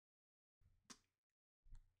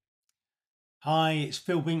Hi, it's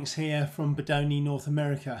Phil Binks here from Bodoni, North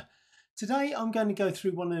America. Today I'm going to go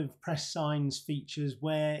through one of pressSIGN's features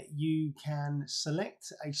where you can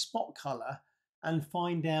select a spot color and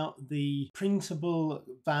find out the printable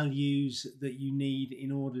values that you need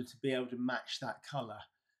in order to be able to match that color.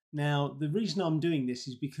 Now, the reason I'm doing this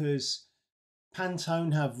is because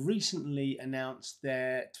Pantone have recently announced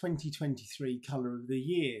their 2023 color of the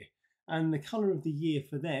year, and the color of the year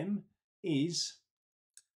for them is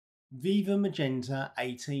Viva Magenta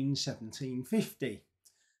 181750.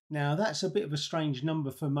 Now that's a bit of a strange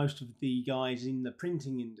number for most of the guys in the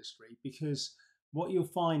printing industry, because what you'll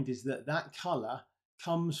find is that that colour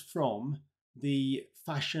comes from the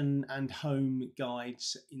fashion and home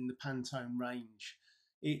guides in the Pantone range.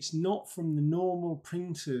 It's not from the normal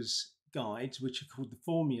printers guides, which are called the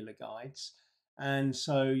formula guides, and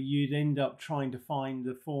so you'd end up trying to find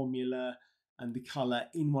the formula and the colour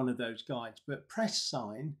in one of those guides. But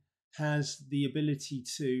pressSIGN has the ability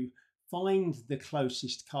to find the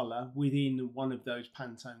closest colour within one of those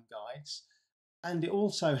Pantone guides, and it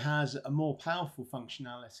also has a more powerful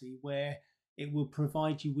functionality where it will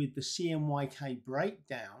provide you with the CMYK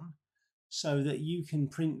breakdown so that you can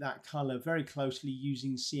print that colour very closely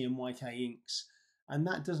using CMYK inks. And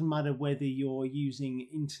that doesn't matter whether you're using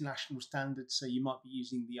international standards, so you might be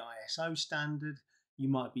using the ISO standard, you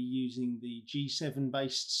might be using the G7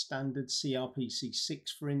 based standard,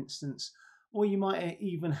 CRPC6 for instance, or you might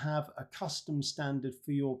even have a custom standard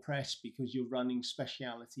for your press because you're running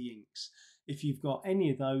specialty inks. If you've got any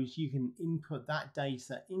of those, you can input that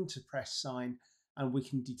data into pressSIGN and we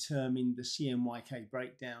can determine the CMYK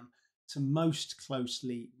breakdown to most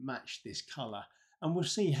closely match this colour. And we'll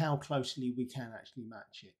see how closely we can actually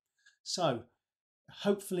match it. So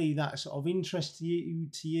hopefully that's of interest to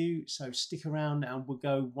you, so stick around and we'll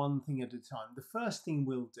go one thing at a time. The first thing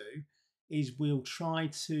we'll do is we'll try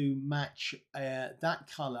to match that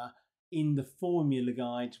colour in the formula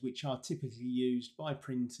guides, which are typically used by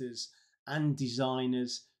printers and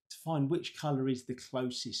designers to find which colour is the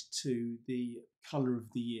closest to the colour of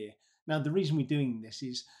the year. Now the reason we're doing this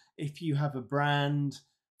is if you have a brand,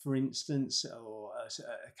 for instance, or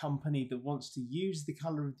a company that wants to use the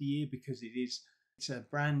colour of the year because it's a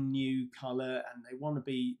brand new colour and they want to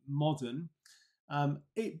be modern,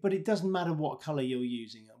 but it doesn't matter what colour you're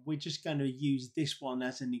using. We're just going to use this one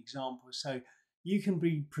as an example, so you can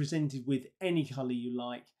be presented with any colour you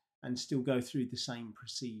like and still go through the same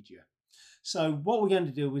procedure. So what we're going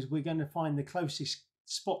to do is we're going to find the closest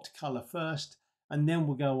spot colour first, and then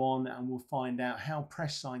we'll go on and we'll find out how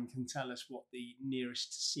pressSIGN can tell us what the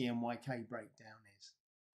nearest CMYK breakdown is.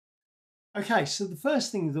 Okay, so the first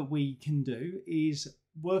thing that we can do is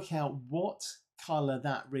work out what colour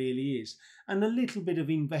that really is. And a little bit of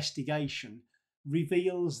investigation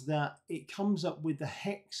reveals that it comes up with the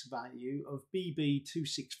hex value of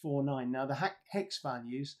BB2649. Now the hex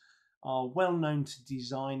values are well known to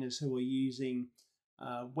designers who are using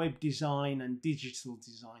web design and digital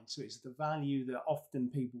design. So it's the value that often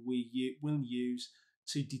people will use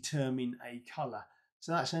to determine a colour.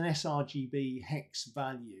 So that's an sRGB hex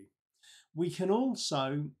value. We can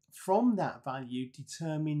also, from that value,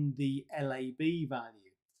 determine the LAB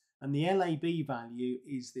value. And the LAB value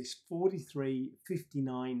is this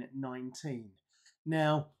 435919.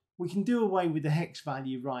 Now, we can do away with the hex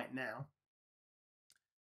value right now.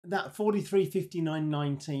 That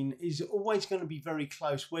 435919 is always going to be very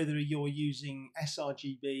close, whether you're using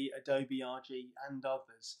sRGB, Adobe RG, and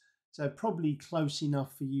others. So probably close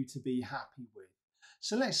enough for you to be happy with.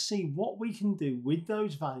 So let's see what we can do with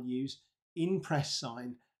those values in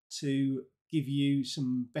pressSIGN to give you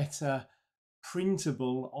some better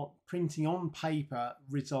printing on paper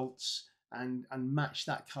results and match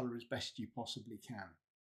that colour as best you possibly can.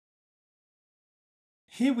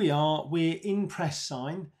 Here we are, we're in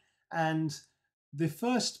pressSIGN, and the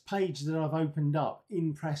first page that I've opened up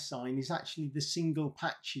in pressSIGN is actually the single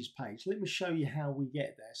patches page. Let me show you how we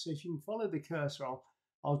get there. So if you can follow the cursor,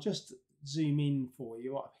 I'll just zoom in for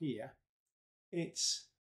you up here. It's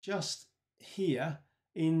just here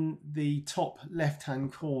in the top left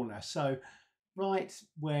hand corner, so right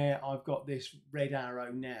where I've got this red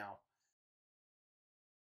arrow now.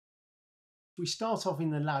 We start off in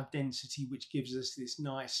the lab density, which gives us this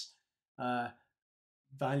nice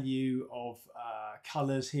value of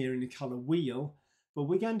colours here in the colour wheel, but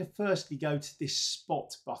we're going to firstly go to this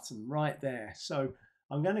spot button right there. So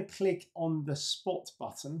I'm going to click on the spot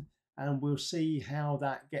button and we'll see how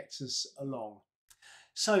that gets us along.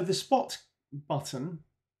 So the spot button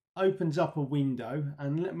opens up a window,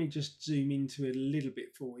 and let me just zoom into it a little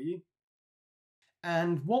bit for you.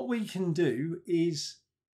 And what we can do is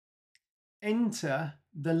enter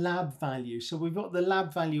the lab value. So we've got the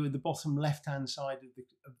lab value at the bottom left hand side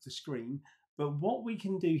of the screen, but what we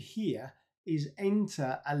can do here is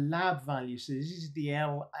enter a lab value. So this is the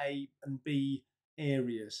L, A and B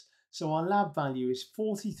areas. So our lab value is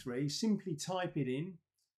 43. Simply type it in,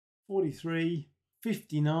 43,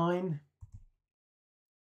 59,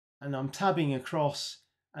 and I'm tabbing across,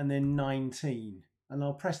 and then 19, and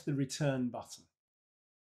I'll press the return button.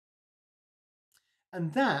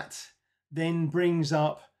 And that then brings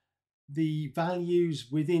up the values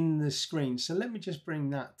within the screen. So let me just bring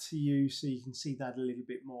that to you so you can see that a little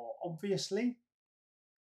bit more obviously.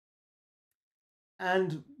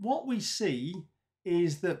 And what we see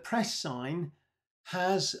is that pressSIGN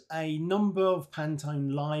has a number of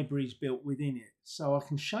Pantone libraries built within it. So I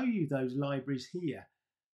can show you those libraries here.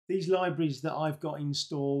 These libraries that I've got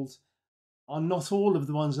installed are not all of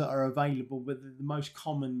the ones that are available, but they're the most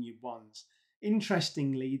common ones.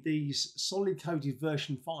 Interestingly, these solid coated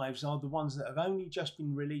version 5s are the ones that have only just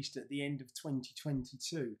been released at the end of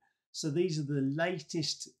 2022. So these are the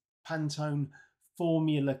latest Pantone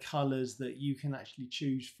formula colors that you can actually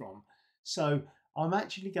choose from. So I'm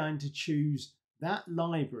actually going to choose that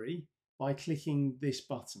library by clicking this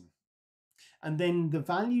button. And then the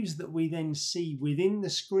values that we then see within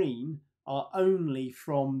the screen are only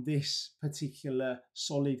from this particular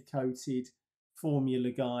solid coated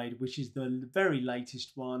formula guide, which is the very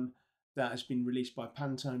latest one that has been released by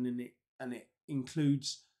Pantone, and it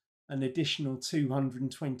includes an additional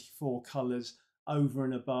 224 colors over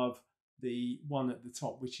and above the one at the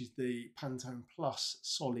top, which is the Pantone Plus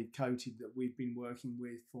solid coated that we've been working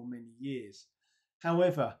with for many years.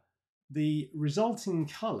 However, the resulting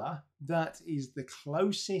color that is the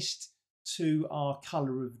closest to our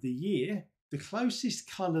color of the year, the closest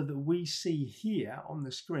color that we see here on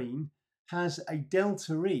the screen has a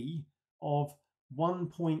delta E of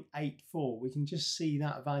 1.84. We can just see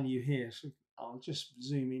that value here. So I'll just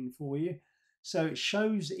zoom in for you. So it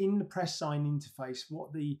shows in the pressSIGN interface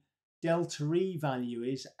what the delta E value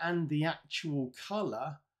is and the actual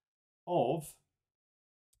color of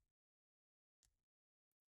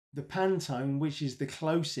the Pantone, which is the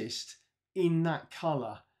closest in that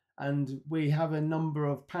color. And we have a number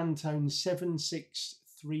of Pantone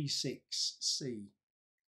 7636C.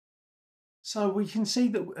 So we can see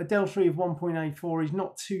that a delta E of 1.84 is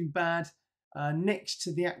not too bad. Next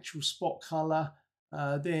to the actual spot color,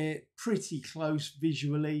 they're pretty close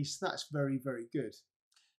visually, so that's very, very good.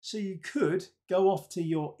 So you could go off to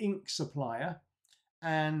your ink supplier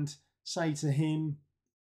and say to him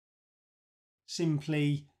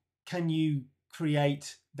simply, can you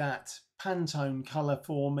create that Pantone color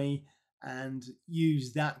for me and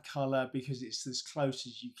use that color because it's as close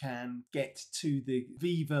as you can get to the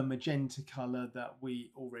Viva Magenta color that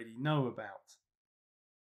we already know about.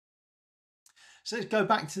 So let's go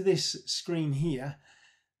back to this screen here.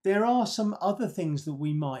 There are some other things that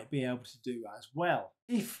we might be able to do as well.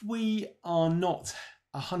 If we are not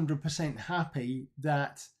 100% happy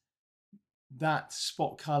that that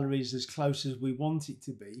spot color is as close as we want it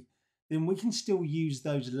to be, then we can still use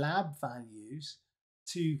those lab values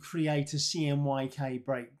to create a CMYK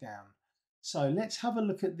breakdown. So let's have a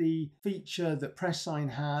look at the feature that pressSIGN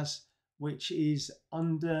has, which is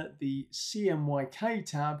under the CMYK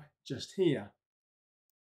tab just here.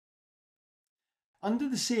 Under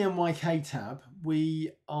the CMYK tab,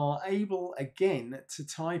 we are able again to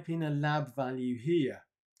type in a lab value here.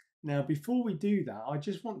 Now, before we do that, I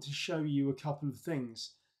just want to show you a couple of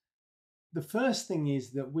things. The first thing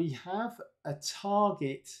is that we have a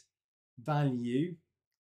target value.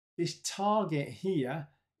 This target here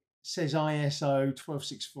says ISO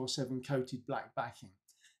 12647 coated black backing.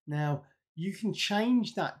 Now, you can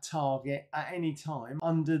change that target at any time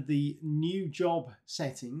under the new job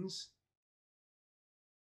settings.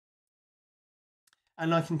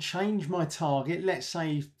 And I can change my target, let's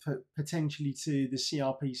say potentially to the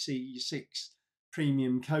CRPC6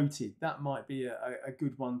 premium coated. That might be a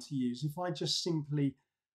good one to use. If I just simply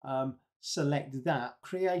select that,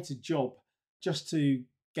 create a job just to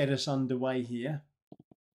get us underway here.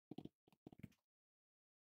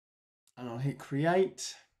 And I'll hit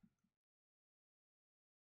create.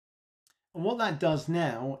 And what that does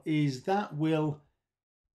now is that will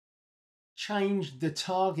change the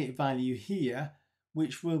target value here,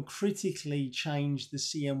 which will critically change the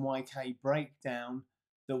CMYK breakdown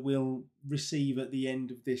that we'll receive at the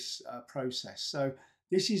end of this process. So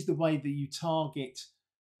this is the way that you target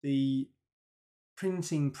the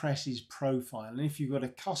printing press's profile. And if you've got a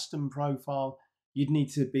custom profile, you'd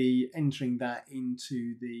need to be entering that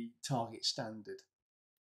into the target standard.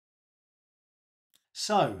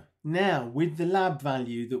 So now with the lab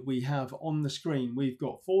value that we have on the screen, we've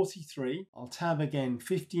got 43. I'll tab again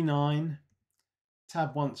 59,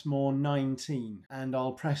 tab once more 19, and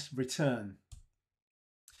I'll press return.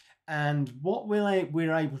 And what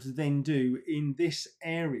we're able to then do in this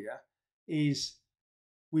area is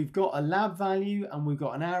we've got a lab value and we've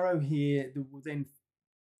got an arrow here that will then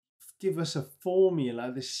give us a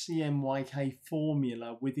formula, the CMYK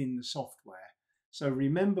formula within the software. So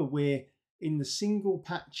remember, we're in the single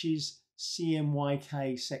patches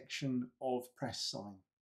CMYK section of pressSIGN.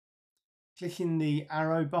 Clicking the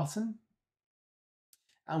arrow button,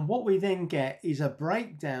 and what we then get is a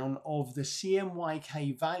breakdown of the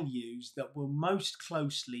CMYK values that will most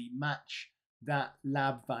closely match that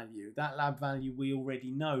lab value. That lab value we already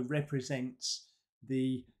know represents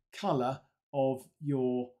the colour of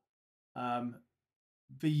your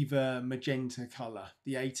Viva Magenta colour,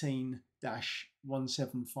 the 18-1750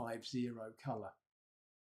 colour.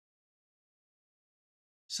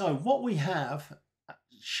 So what we have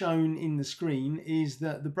shown in the screen is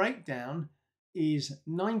that the breakdown is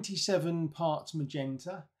 97 parts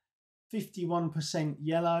magenta, 51%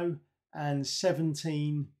 yellow and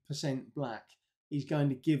 17% black is going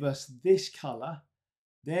to give us this colour.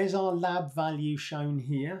 There's our lab value shown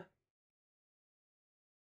here.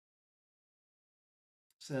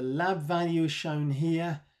 So the lab value is shown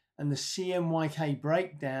here and the CMYK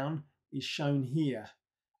breakdown is shown here.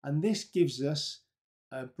 And this gives us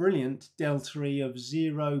a brilliant delta E of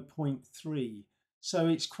 0.3. So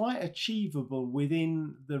it's quite achievable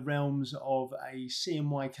within the realms of a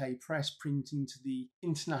CMYK press printing to the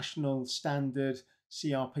international standard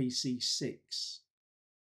CRPC 6.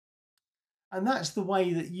 And that's the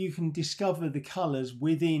way that you can discover the colours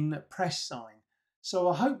within pressSIGN. So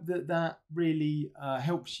I hope that that really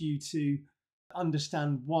helps you to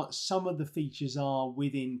understand what some of the features are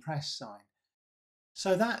within pressSIGN.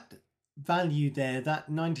 So that value there, that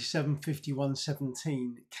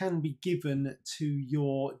 975117, can be given to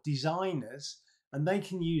your designers, and they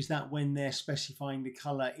can use that when they're specifying the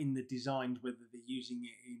colour in the designs, whether they're using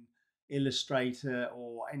it in Illustrator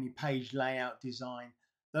or any page layout design.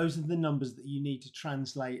 Those are the numbers that you need to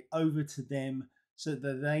translate over to them so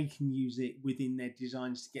that they can use it within their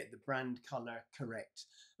designs to get the brand colour correct.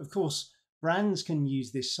 Of course, brands can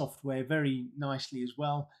use this software very nicely as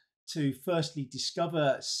well to firstly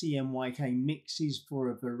discover CMYK mixes for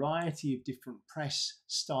a variety of different press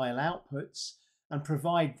style outputs and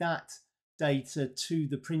provide that data to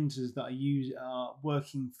the printers that are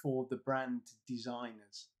working for the brand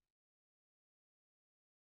designers.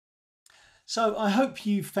 So I hope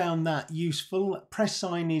you found that useful.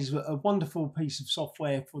 pressSIGN is a wonderful piece of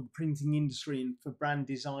software for the printing industry and for brand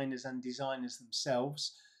designers and designers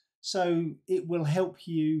themselves. So it will help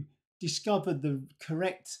you discover the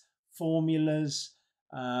correct formulas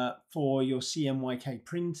for your CMYK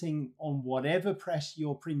printing on whatever press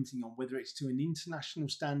you're printing on, whether it's to an international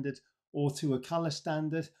standard or to a colour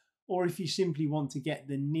standard, or if you simply want to get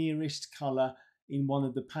the nearest colour in one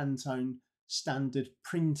of the Pantone standard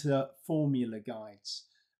printer formula guides.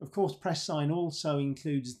 Of course, pressSIGN also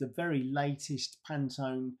includes the very latest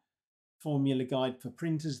Pantone formula guide for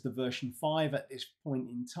printers, the version 5 at this point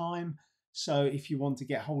in time. So if you want to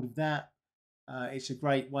get hold of that, it's a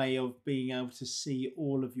great way of being able to see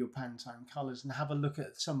all of your Pantone colours and have a look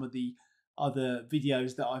at some of the other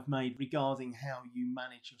videos that I've made regarding how you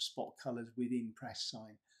manage your spot colours within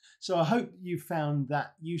pressSIGN. So I hope you found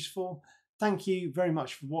that useful. Thank you very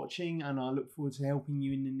much for watching, and I look forward to helping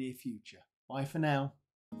you in the near future. Bye for now.